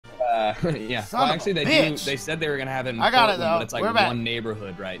Yeah. Son Well, of actually, a they bitch. They said they were gonna have it in I got it, Portland, though. but it's like We're back. one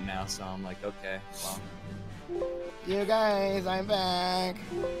neighborhood right now. So I'm like, okay, well, You guys, I'm back.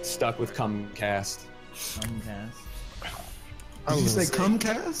 stuck with Comcast. Comcast. Did you say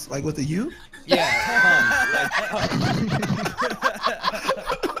Comcast? Like with a U? Yeah.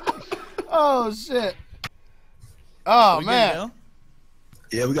 Oh shit. Oh We man. good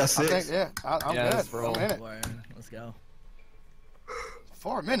to Yeah, we got I 6. think, yeah, I'm Yeah, good. let's roll. I'm in go? it. Word. Let's go.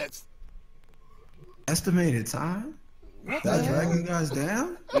 4 minutes. Estimated time? What That the hell? dragging you guys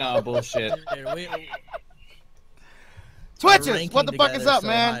down? No bullshit. Dude, Twitches, ranking what the fuck is together up, so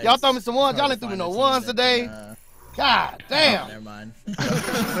man? high, Y'all it's throw me some ones. Y'all hard didn't to throw me no find a team ones that today. can, God damn. never mind.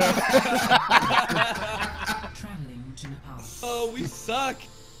 Traveling to Nepal. Oh, we suck.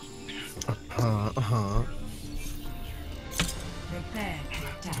 Prepare to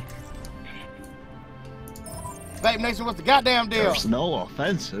attack. Babe Nation, what's the goddamn deal? There's no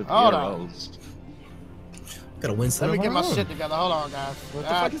offensive Hold on. heroes. Gotta win some Let me of get our my own. shit together. Hold on, guys. What the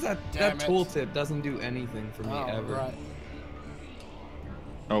God fuck is that? damn That it. tooltip doesn't do anything for me ever. Right.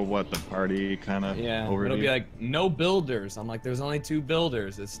 Oh, what, the party kind of Yeah, overview? it'll be like no builders. I'm like, there's only 2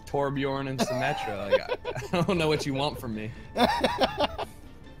 builders. It's Torbjorn and Symmetra. Like, I don't know what you want from me.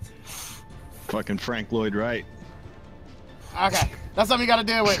 Fucking Frank Lloyd Wright. Okay, that's something you gotta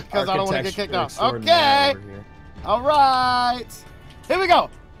deal with because I don't want to get kicked off. Extraordinaire Okay, over here. all right. Here we go.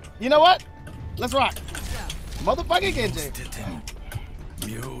 You know what? Let's rock. Motherfucking Genji.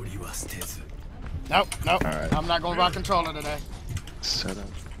 Nope, nope. All right. I'm not gonna rock controller today. Set up.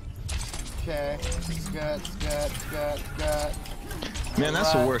 Okay, it's good, it's good, it's good, it's good. Man, that's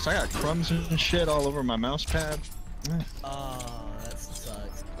Alright. the worst. I got crumbs and shit all over my mouse pad. Oh, that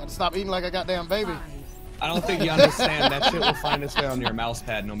sucks. Gotta stop eating like a goddamn baby. I don't think you understand. That shit will find its way on your mouse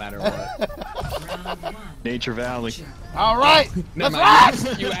pad no matter what. Round 1. Nature Valley. All right, Never let's rock.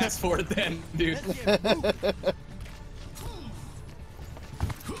 mind. You asked for it then, dude.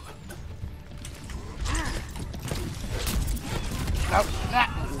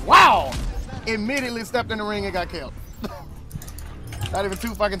 Wow! Immediately stepped in the ring and got killed. Not even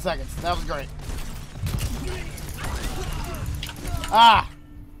 2 fucking seconds. That was great. Ah!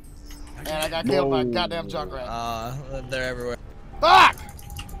 And I got killed by a goddamn Junkrat. They're everywhere. Fuck!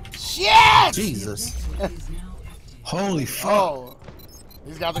 Shit! Jesus. Is now active. Holy fuck. Oh,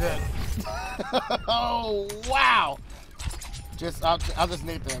 these guys are good. Oh wow! I'll just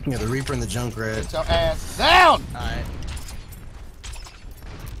need them. Yeah, the Reaper and the Junkrat. Get your ass down! Alright.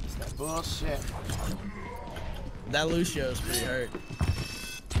 It's that bullshit. That Lucio's pretty hurt.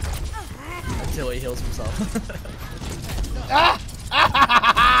 Until he heals himself. Ah!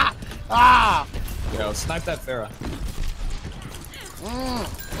 Ah! Ah! Yo, snipe that Pharah.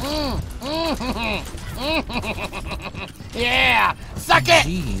 Yeah! Suck it!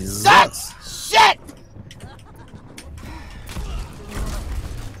 Jesus. Suck! Shit!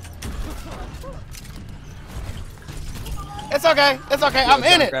 It's okay. It's okay. I'm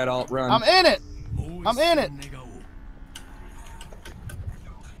in it. Junkrat alt run. I'm in it. I'm in it.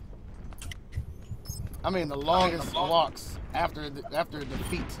 I mean, the longest walks after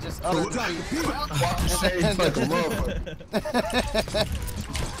defeats, just utter defeats. Shades like a motherfucker.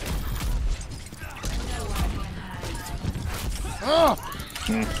 Oh.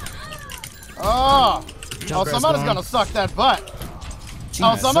 Oh. Oh, somebody's gonna suck that butt.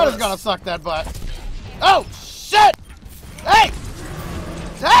 Oh, somebody's gonna suck that butt. Oh, shit! Hey!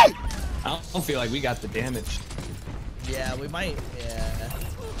 Hey! I don't feel like we got the damage. Yeah, we might. Yeah.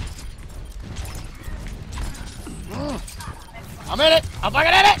 I'm in it. I'm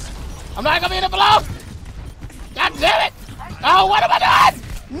fucking in it. I'm not gonna be in it for long. God damn it! Oh, what am I doing?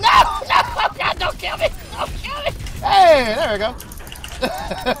 No! No! God, don't kill me! Don't kill me! Hey, there we go.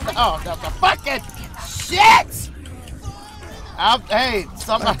 Oh, the fucking shit! Hey,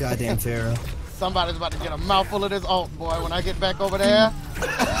 somebody. Goddamn Pharaoh. Somebody's about to get a mouthful of this ult, boy, when I get back over there.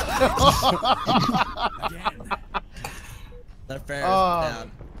 That fair Oh.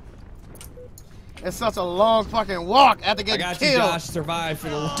 down. It's such a long fucking walk after I getting got you, killed. Josh. Survive for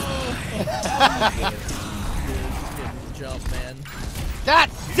the. Jump, man. God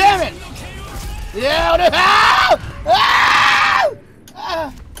damn it! Yeah! Ah! Ah!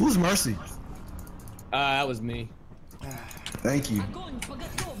 Ah! Who's Mercy? That was me. Thank you. I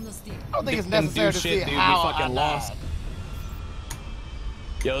don't think it's Didn't necessary do to shit, see dude. We how I fucking lost. died.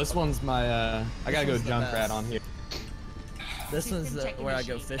 Yo, this one's my. I gotta go This is the Junkrat best. on here. This one's where I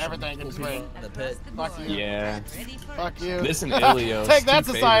go fishing. Everything Pull is people great. in the pit. Fuck you. Yeah. Fuck you. This and Ilios. Take that,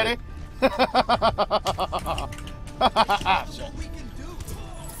 two society. favorite.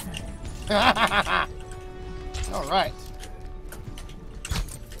 All right.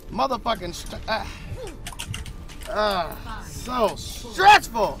 motherfucking so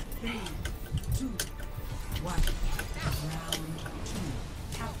stressful. 3, 2, 1. Round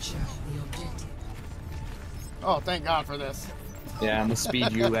 2. Capture the objective. Oh, thank God for this. Yeah, I'm gonna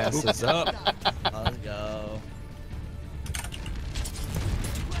speed you asses up. Let's go.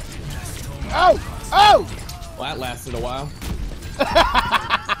 Oh! Oh! Well, that lasted a while.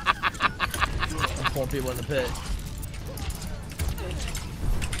 I'm pulling people in the pit.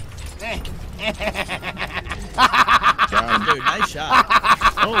 Dude, nice shot.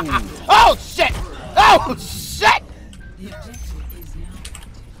 Oh. Oh shit! Oh shit! The objective is now active.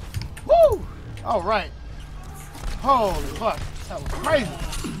 Woo! All right. Holy fuck! That was crazy.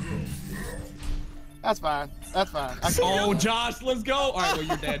 That's fine. That's fine. Oh, Josh, let's go. All right, well,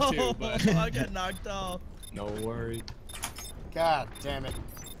 you're dead too, but I got knocked off. no worries. God damn it!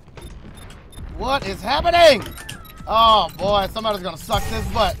 What is happening? Oh boy, somebody's gonna suck this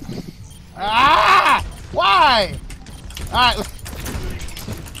butt. Ah! Why? All right.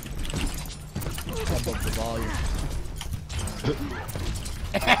 Pump up the volume.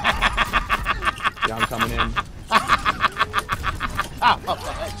 Yeah, I'm coming in. Oh, fuck. All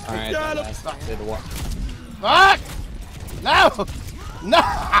right, Got that him. last did what? Fuck! No! No!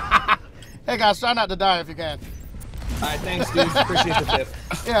 Hey guys, try not to die if you can. All right, thanks, dudes. Appreciate the tip.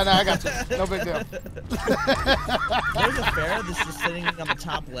 Yeah, no, I got you. No big deal. There's a ferret that's just sitting on the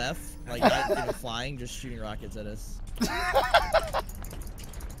top left, like not even flying, just shooting rockets at us.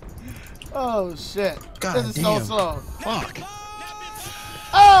 Oh shit. God This is damn. so slow. Fuck.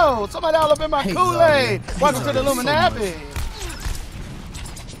 Oh, somebody all up in my Hey, Kool-Aid. Zarya. Welcome to the Zarya so Illuminati.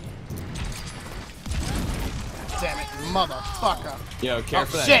 Damn it, motherfucker. Yo, care Oh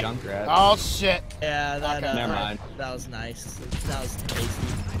for that shit. Junkrat. Oh shit. Yeah, that, Okay. Never mind. That was nice. That was tasty.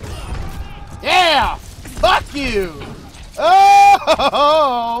 Yeah! Fuck you!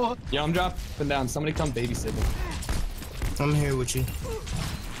 Oh! Yo, I'm dropping down. Somebody come babysit me. I'm here with you.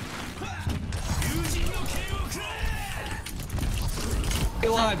 Stay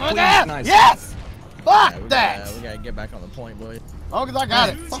alive, please. Okay. Nice. Yes! Fuck Yeah, that! we gotta get back on the point, boys. As long as I got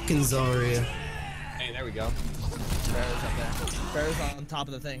it. Fucking Zarya. Hey, there we go. Ferret's up there. Ferret's on top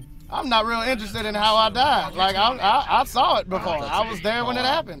of the thing. I'm not real interested in how I died. Like, I saw it before. I was there when it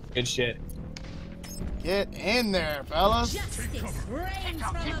happened. Good shit. Get in there, fellas. Justice reigns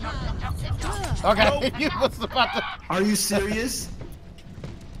from above. Okay, you was about to... Are you serious?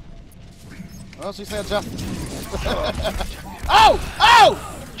 Well, she said justice. Oh!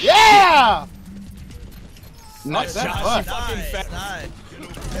 Oh! Yeah! Nice that shot. butt. She fucking fed. Nice.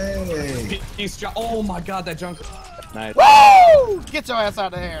 Hey. He's oh my god, that junk. Nice. Woo! Get your ass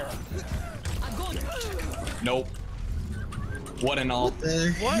out of here. Nope. What an ult.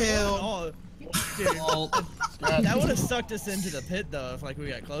 The What? hell? Oh, dude, Ult. that would have sucked us into the pit though if like we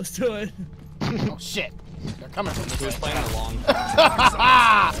got close to it. Oh, shit. They're coming from He this was way. playing it long.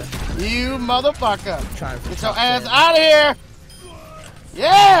 You motherfucker. Trying for Get your top ass 10. out of here.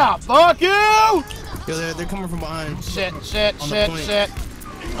 Yeah! Fuck you! Yo, they're coming from behind. Shit, shit, On the shit, point. shit.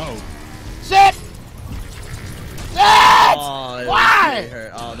 Oh. Shit! Shit! Oh, it was Why? really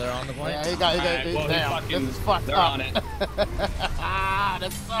hurt. Oh, they're on the point. Yeah, he got Alright, well, he damn. fucking- This is fucked they're up. on it. Ah,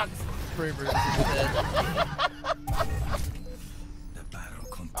 that sucks. Creepers in the pit.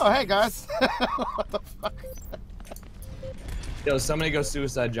 Oh, hey guys. What the fuck? Yo, somebody go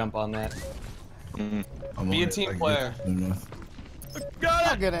suicide jump on that. I'm Be on a it, team like, player. good enough.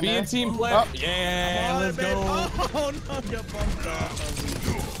 I'll get in Be there. a team player. Oh. Yeah, let's go. Oh no, you bumped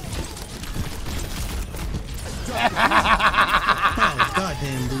off. Oh,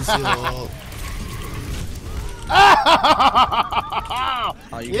 goddamn, Lucio.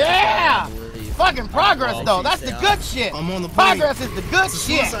 Oh, you Yeah! got that, I believe. Fucking progress well, though. That's the yeah. good shit. I'm on the point. Progress is the good It's a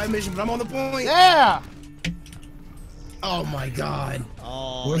shit. suicide mission, but I'm on the point. Yeah. Oh my god.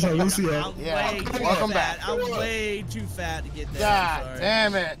 Oh, Where's our Lucio? I'm Yeah, way too welcome fat. back. I'm way too fat to get there. God I'm sorry.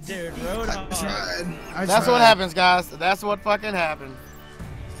 damn it. Dude, road I hard. tried. I That's what tried. happens, guys. That's what fucking happened.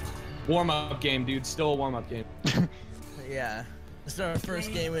 Warm up game, dude. Still a warm up game. Yeah. So our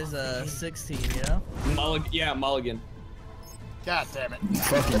first game was 16, you know? Yeah, Mulligan. God damn it.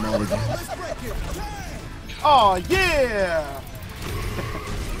 Fucking Mulligan. Oh yeah.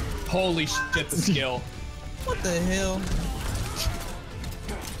 Holy shit, the skill. What the hell?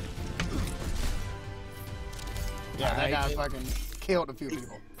 Yeah, that guy Alright. fucking killed a few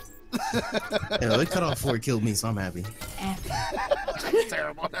people. Yeah, they cut off before it killed me, so I'm happy. That's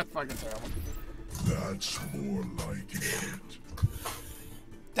terrible. That's fucking terrible. That's more like it.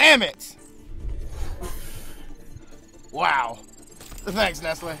 Damn it! Wow. Thanks,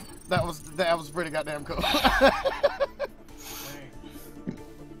 Nestle. That was pretty goddamn cool.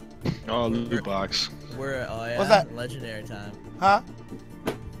 Oh, loot box. We're oh yeah. What's that? Legendary time. Huh?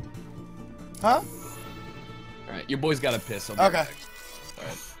 Huh? All right, your boy's got to piss. I'll be Okay. right back. All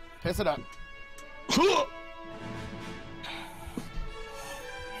right. Piss it up.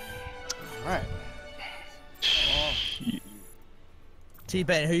 Alright.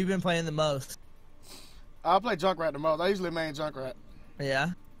 T-Pain, who you been playing the most? I'll play Junkrat the most. I usually main Junkrat.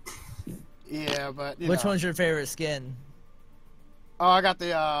 Yeah. Yeah, but Which one's your favorite skin? Oh, I got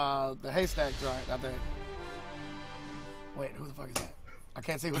the haystack joint, I think. Wait, who the fuck is that? I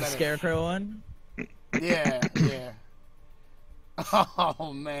can't see who The that is. Scarecrow one? Yeah, yeah.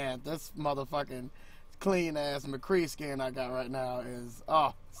 Oh man, this motherfucking clean ass McCree skin I got right now is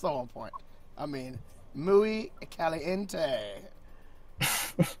so on point. I mean, muy caliente.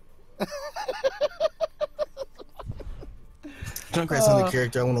 Junkrat's another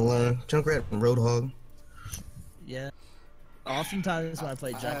character I want to learn. Junkrat and Roadhog. Yeah. Oftentimes when I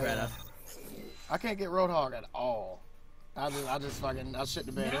play Junkrat, I can't get Roadhog at all. I just fucking shit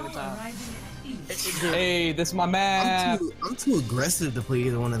the bed every time. Hey, this is my man. I'm too aggressive to play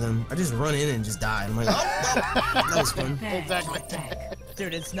either one of them. I just run in and just die. I'm like, oh, that was fun. Exactly.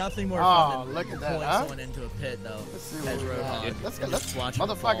 dude, it's nothing more fun than look at that, pulling huh? someone into a pit though. Let's see As what we got. Roadhog. Let's And just watch them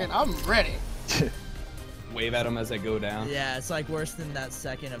motherfucking, fall. I'm ready. Wave at them as they go down. Yeah, it's like worse than that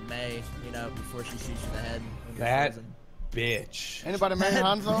second of May, you know, before she shoots you in the head. when you're That frozen. bitch. Anybody main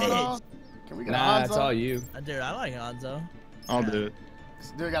Hanzo at all? Can we get a Nah, Hanzo? it's all you. Dude, I like Hanzo. I'll do it.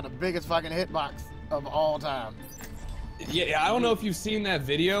 This dude got the biggest fucking hitbox of all time. Yeah, I don't know if you've seen that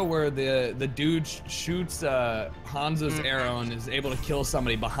video where the dude shoots Hanzo's arrow and is able to kill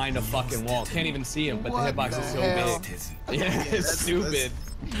somebody behind a fucking wall. Can't even see him, but What the hitbox the is so hell? big. Yeah, it's stupid.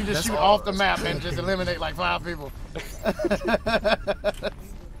 You just shoot off the map and just eliminate like 5 people.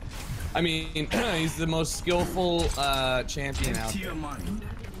 I mean, he's the most skillful champion out there. mind.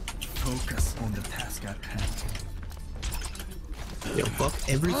 Focus on the task at hand. Yo, fuck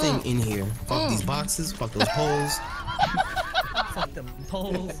everything in here. Fuck these boxes. Fuck those poles. Fuck them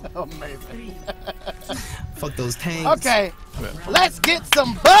poles. Amazing. Fuck those tanks. Okay, let's get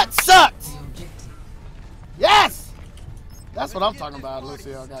some butt sucked. Yes! That's what I'm talking about,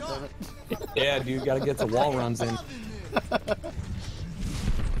 Lucio, goddammit. Yeah, dude, gotta get the wall runs in.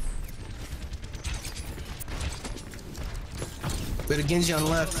 Got a Genji on the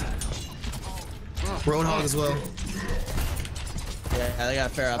left. Roadhog as well. Yeah, they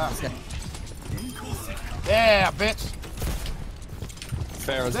got fair up this guy. Yeah, bitch.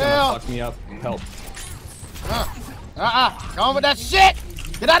 Farrah's Damn. gonna fuck me up. Help. Go on with that shit.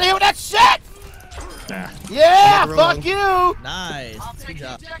 Get out of here with that shit. Yeah, fuck you. Nice. Good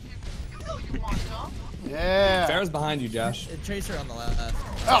job. Yeah. Farrah's behind you, Josh. Tracer on the left.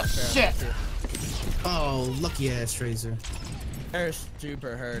 Oh, shit. Oh, lucky ass Tracer. Farrah's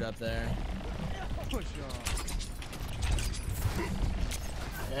super hurt up there.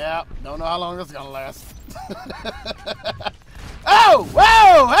 Yeah, don't know how long this is gonna last. Oh,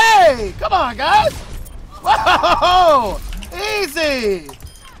 whoa, hey, come on, guys. Whoa, easy.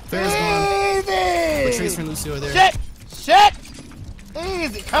 Farrah's gone. Easy. Tracer and Lucio are there. Shit!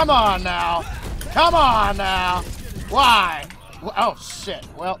 Easy! Come on now! Come on now! Why? Oh shit!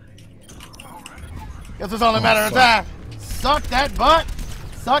 Well, guess it's only a matter of time. Suck that butt!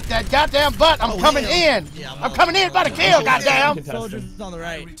 Suck that goddamn butt! I'm coming in! Yeah, I'm coming in for the kill, goddamn! Soldiers on the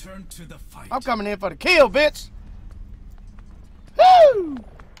right. Return to the fight. I'm coming in for the kill, bitch! Woo!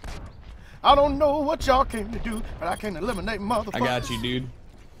 I don't know what y'all came to do, but I can eliminate motherfuckers. I got you, dude.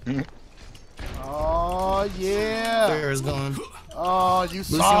 Oh yeah! Farrah's gone. Oh, you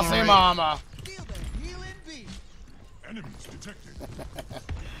Lucio saucy on right. mama! Enemies detected.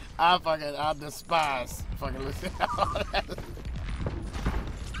 I despise fucking Lucio.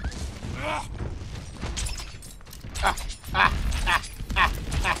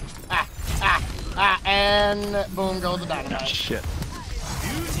 And boom goes the dynamite. Shit.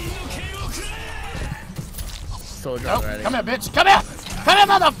 Soldier Nope. already. Come here, bitch. Come here. Come here,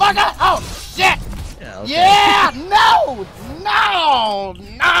 motherfucker. Oh, shit. Yeah, okay. Yeah. No. No.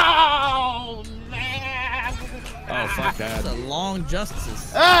 No. Man. Oh, fuck that. That's a long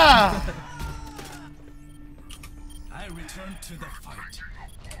justice. Ah. I return to the fight.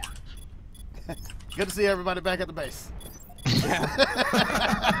 Good to see everybody back at the base.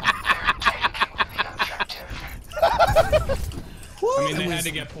 I mean, they had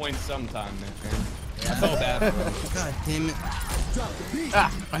to get points sometime, man. I felt bad for them. God damn it.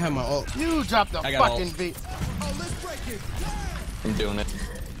 Ah. I have my ult. You dropped the I got fucking ult. beat. I'm doing it.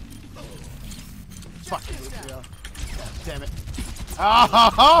 Fuck you, Lucio. Damn it.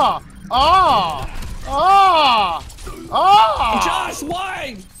 Oh. Josh,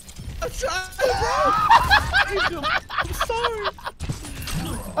 why? I'm trying, bro. I'm sorry.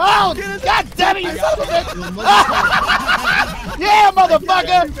 Oh, God damn it, you son of a bitch! Yeah,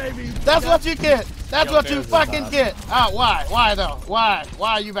 motherfucker! That's what you get. That's what you fucking get. Oh, why? Why though? Why?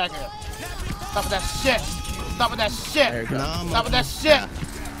 Why are you back here? Stop with that shit. Stop with that shit. Stop with that shit.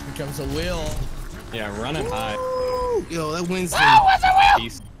 Here comes a wheel. Yeah, running high. Yo, that Winston. Oh, what's the wheel?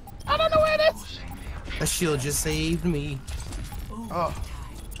 Peace. I don't know where it is. That shield just saved me. Oh.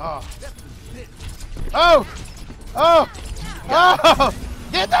 Oh. Oh. Oh. Oh.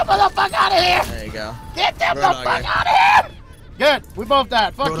 Get that motherfucker out of here. There you go. Get that motherfucker out of here. Good. We both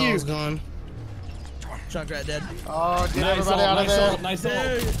died. Fuck you. Roadhog's gone. Chunkrat dead. Oh, get Nice everybody out of nice there. ult, nice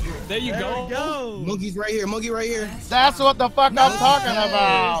ult. There you go. Monkey's right here. Monkey right here. That's what the fuck I'm talking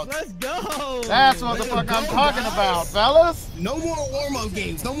about. Let's go. That's what the fuck I'm talking about, fellas. No more warm-up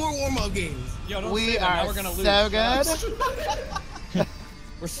games. No more warm-up games. Yo, don't We say that. Now are we're gonna lose. so good.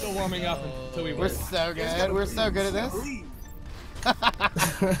 We're still warming up until we We're win. so good. We're so good at this.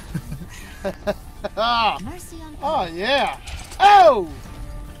 Oh. Oh yeah. Oh.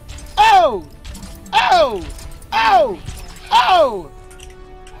 Oh. Oh. Oh. Oh.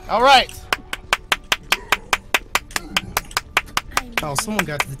 All right. Oh, someone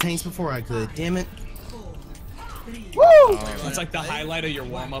got to the tanks before I could. Damn it. Woo. It's like the highlight of your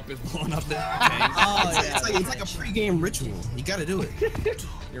warm up is blowing up the tank. Oh, yeah. It's like a pre-game ritual. You gotta do it.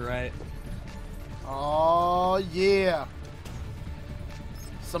 You're right. Oh yeah.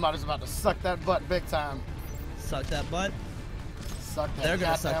 Somebody's about to suck that butt big time. Suck that butt. Suck that. They're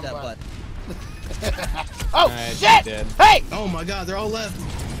gonna suck goddamn that butt. Oh Alright, shit! dead. Hey! Oh my God, they're all left.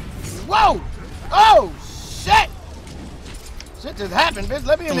 Whoa! Oh shit! Shit just happened, bitch.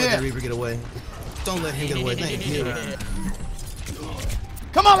 Let me in Don't let that here. Reaper get away. Don't let him get away. Thank you.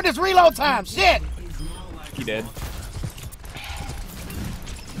 Come on with this reload time. Shit! He did.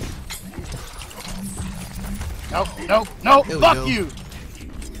 Nope, nope, nope. There we Fuck go. you.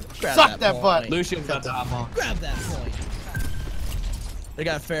 Grab Suck that point. butt. Lucian's got top. Grab that point. They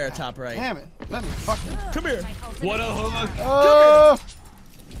got fair top right. Damn it. Let me fucking. Come here. What a hook. Oh!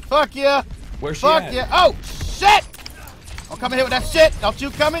 Fuck yeah. Where's she Fuck at? yeah. Oh shit! Don't come in here with that shit. Don't you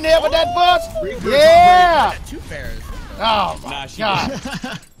come in here with that bush. Yeah. Two fairs. Oh my Nah, she God.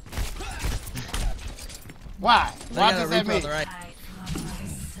 Why? They Why got a does that Reaper on mean? the right.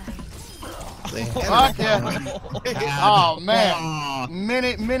 Fuck yeah. Oh man.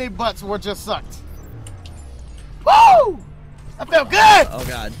 Many butts were just sucked. Woo! That felt good. Oh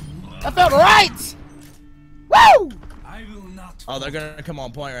God. That felt right. Woo! I will not. Oh, they're gonna come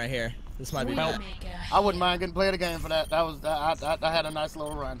on point right here. This might be bad. I wouldn't mind getting played a game for that. That was I had a nice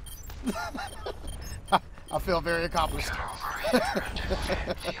little run. I feel very accomplished.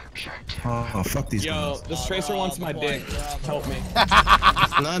 Oh, fuck these Yo, guys. this tracer wants my dick. Help me.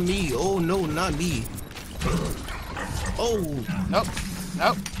 Not me. Oh no, not me. Oh. Nope.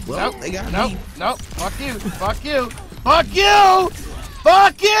 Nope. Well, nope. they got nope. me. Nope. Fuck you. Fuck you. Fuck you.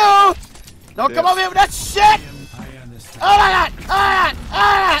 Fuck you. Don't come over here with that shit. Oh my God. Oh my God. Oh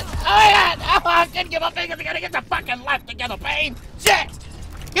my God. Oh my God. Oh, I can't get my fingers together. Get the fucking life together, Pain. Shit.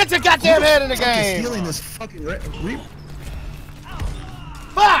 Get your goddamn head in the Fuck is game. stealing this fucking Reaper.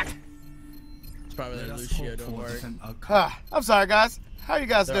 Fuck. It's probably their Lucio. Don't worry. I'm sorry, guys. How you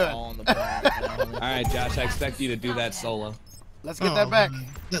guys They're doing? all on the point. All right, Josh, I expect you to do that solo. Let's get that back.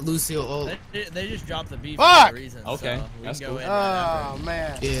 That Lucio ult. They just dropped the beef Fuck! for a reason. Okay, so we that's can go cool. in right Oh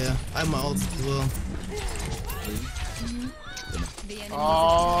man. Yeah, I have my ult as well.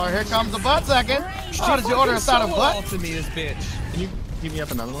 Oh, here comes the butt second. Oh, did you order a side of butt? to me, this bitch. Can you give me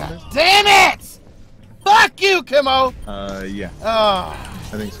up another one, bitch? Damn it! Fuck you, Kimmo. Yeah, Oh,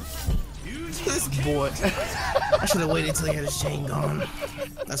 I think so. This boy. I should have waited till he had his chain gone.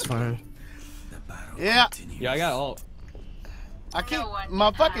 That's fine. yeah. Yeah, I got ult. I keep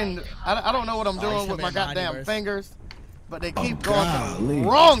my fucking. I don't know what I'm he's doing with coming my in behind you, goddamn Bruce. fingers, but they keep going to golly. the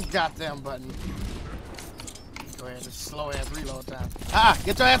wrong goddamn button. Go ahead, just slow ass reload time.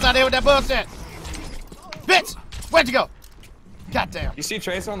 Get your ass out here with that bullshit, bitch. Where'd you go? Goddamn. You see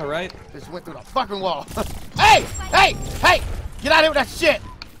Tracer on the right? Just went through the fucking wall. Hey! Hey! Hey! Get out of here with that shit!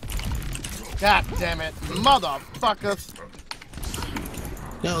 God damn it. Motherfuckers.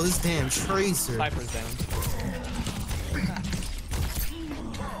 Yo, this damn tracer. Sniper's down.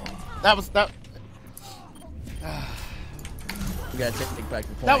 That was that. We gotta take back the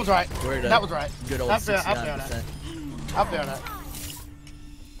point. That was right. We're the That was right. Good old I feel that. 69%. I feel that.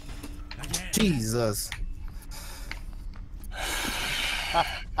 Jesus.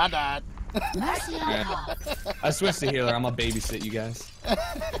 I died. Yeah. I switched to healer. I'm gonna babysit you guys.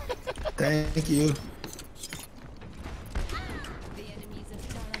 Thank you.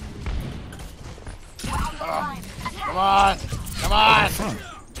 Come on. Come on.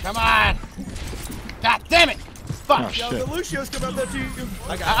 Come on. God damn it. Fuck. Oh, Yo, shit. the Lucio's coming up there to you.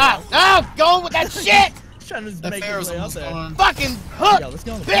 I got No, go with that shit. He's trying to That make fair his was way up almost there. gone. Fucking hook, Yo, let's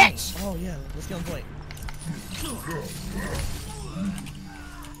get on the bitch. point. Oh, yeah, let's get on the point.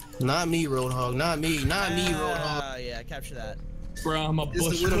 Not me, Roadhog. Not me. Not me, Roadhog. Yeah, capture that. Bro, I'm a It's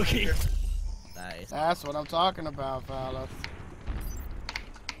bush the widow cookie. here. Nice. That's what I'm talking about, fellas.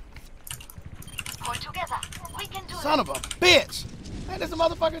 Pull together. We can do Son of a bitch. Hey, this a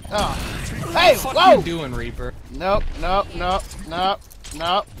motherfucker. Oh. What Hey, the fuck whoa. you doing, Reaper? Nope, nope, nope, nope,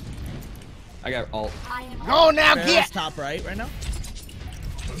 nope. I got alt. Go now, Ferris get. top right now.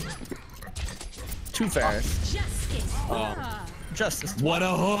 Two Ferris. Justice. Oh. Justice. What a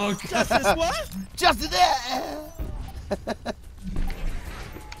hook! Justice what? Just there.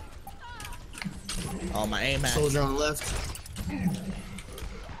 Oh, my aim at. Soldier on the left.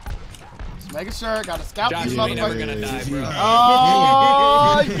 Just making sure. Got to scout Josh, these you ain't never motherfuckers. gonna die, bro.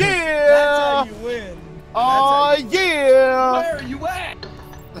 Oh, That's yeah. how you win. Oh, yeah. Where are you at?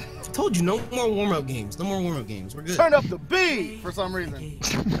 Told you, no more warm-up games. No more warm-up games. We're good. Turn up the B for some reason. Who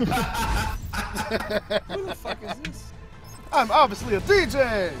the fuck is this? I'm obviously a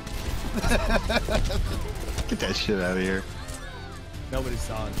DJ. Get that shit out of here. Nobody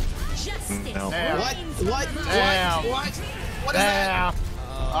saw it. Justice. No. Damn. What? What? Damn. What? What is that? Damn.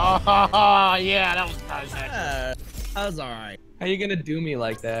 Oh, yeah, that was nice. That was alright. How you gonna do me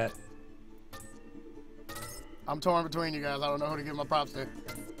like that? I'm torn between you guys. I don't know who to give my props to.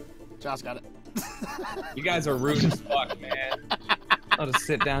 Josh got it. You guys are rude as fuck, man. I'll just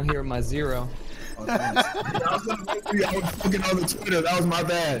sit down here with my zero. I was gonna wait for you. I was fucking on the Twitter. That was my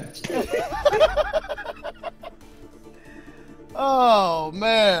bad. Oh,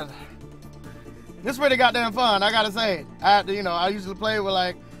 man. This pretty goddamn fun, I gotta say. I usually play with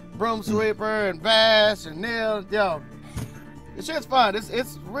like Broom Sweeper and Bash and Neil. Yo, this shit's fun.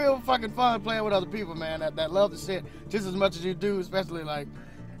 It's real fucking fun playing with other people, man, that love the shit just as much as you do, especially like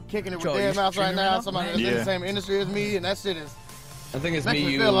kicking it with Joe, their you mouths right streaming now. right now? Somebody that's in the Yeah. same industry as me, and that shit is I think it's makes me,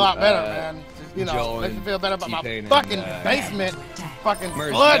 me you, feel a lot better, man. Just, Joe makes me and feel better about my T-Pain and, fucking basement fucking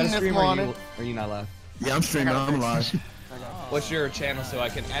Merge, flooding you got a this stream or morning. Are you not live? Yeah, I'm streaming. I'm live. What's your channel so I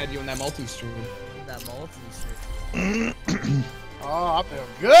can add you in that multi-stream? That multi. Oh, I feel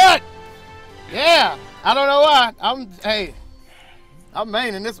good. Yeah, I don't know why. I'm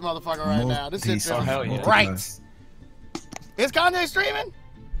maining this motherfucker right now. This shit feels hell yeah. right. Is Kanye streaming?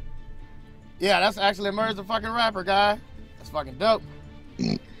 Yeah, that's actually Merge the fucking rapper guy. That's fucking dope.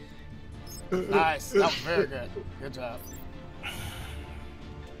 Nice. That was very good. Good job.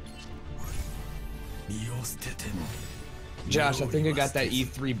 Josh, I think I got that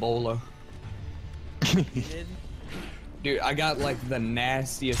E3 Bola. Dude, I got like the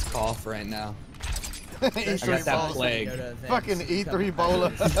nastiest cough right now. I got that plague. Fucking E3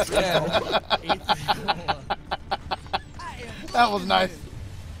 Bola. Yeah. That was nice.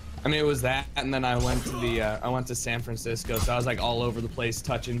 I mean, it was that, and then I went to San Francisco, so I was like all over the place,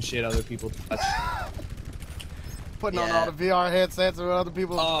 touching shit other people touch. Putting on all the VR headsets or other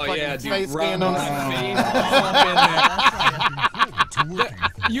people's fucking yeah, dude, face skin rubbing on my it. face, all up in there.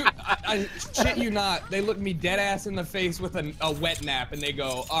 I shit you not. They look me dead ass in the face with a wet nap, and they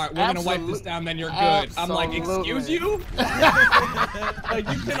go, "All right, we're gonna wipe this down, then you're good." I'm like, "Excuse you? Like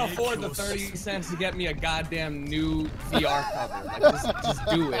you can afford the 30 cents to get me a goddamn new VR cover? Like just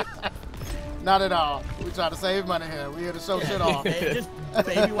do it." Not at all. We try to save money here. We here to show shit off. Hey, just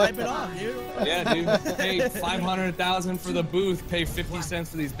baby wipe it off, dude. Yeah, dude. Pay $500,000 for the booth. Pay 50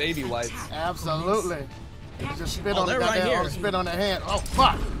 cents for these baby wipes. Absolutely. You just spit on the they're right goddamn, here. spit on the hand. Oh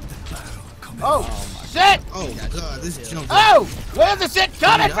fuck! Oh shit! Oh god, this jump. Oh, where's the shit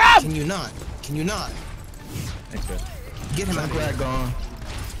coming from? Can you not? Can you not? Thanks, man. Get him out of here. Gone.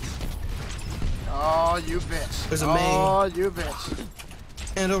 Oh, you bitch! There's a Oh, you bitch!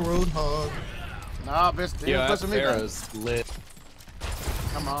 And a Roadhog. Nah, bitch, Yo, you're that pushing me back. Pharaoh's lit.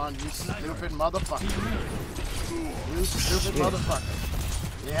 Come on, you stupid motherfucker! You stupid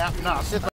motherfucker! Yeah, nah, shit.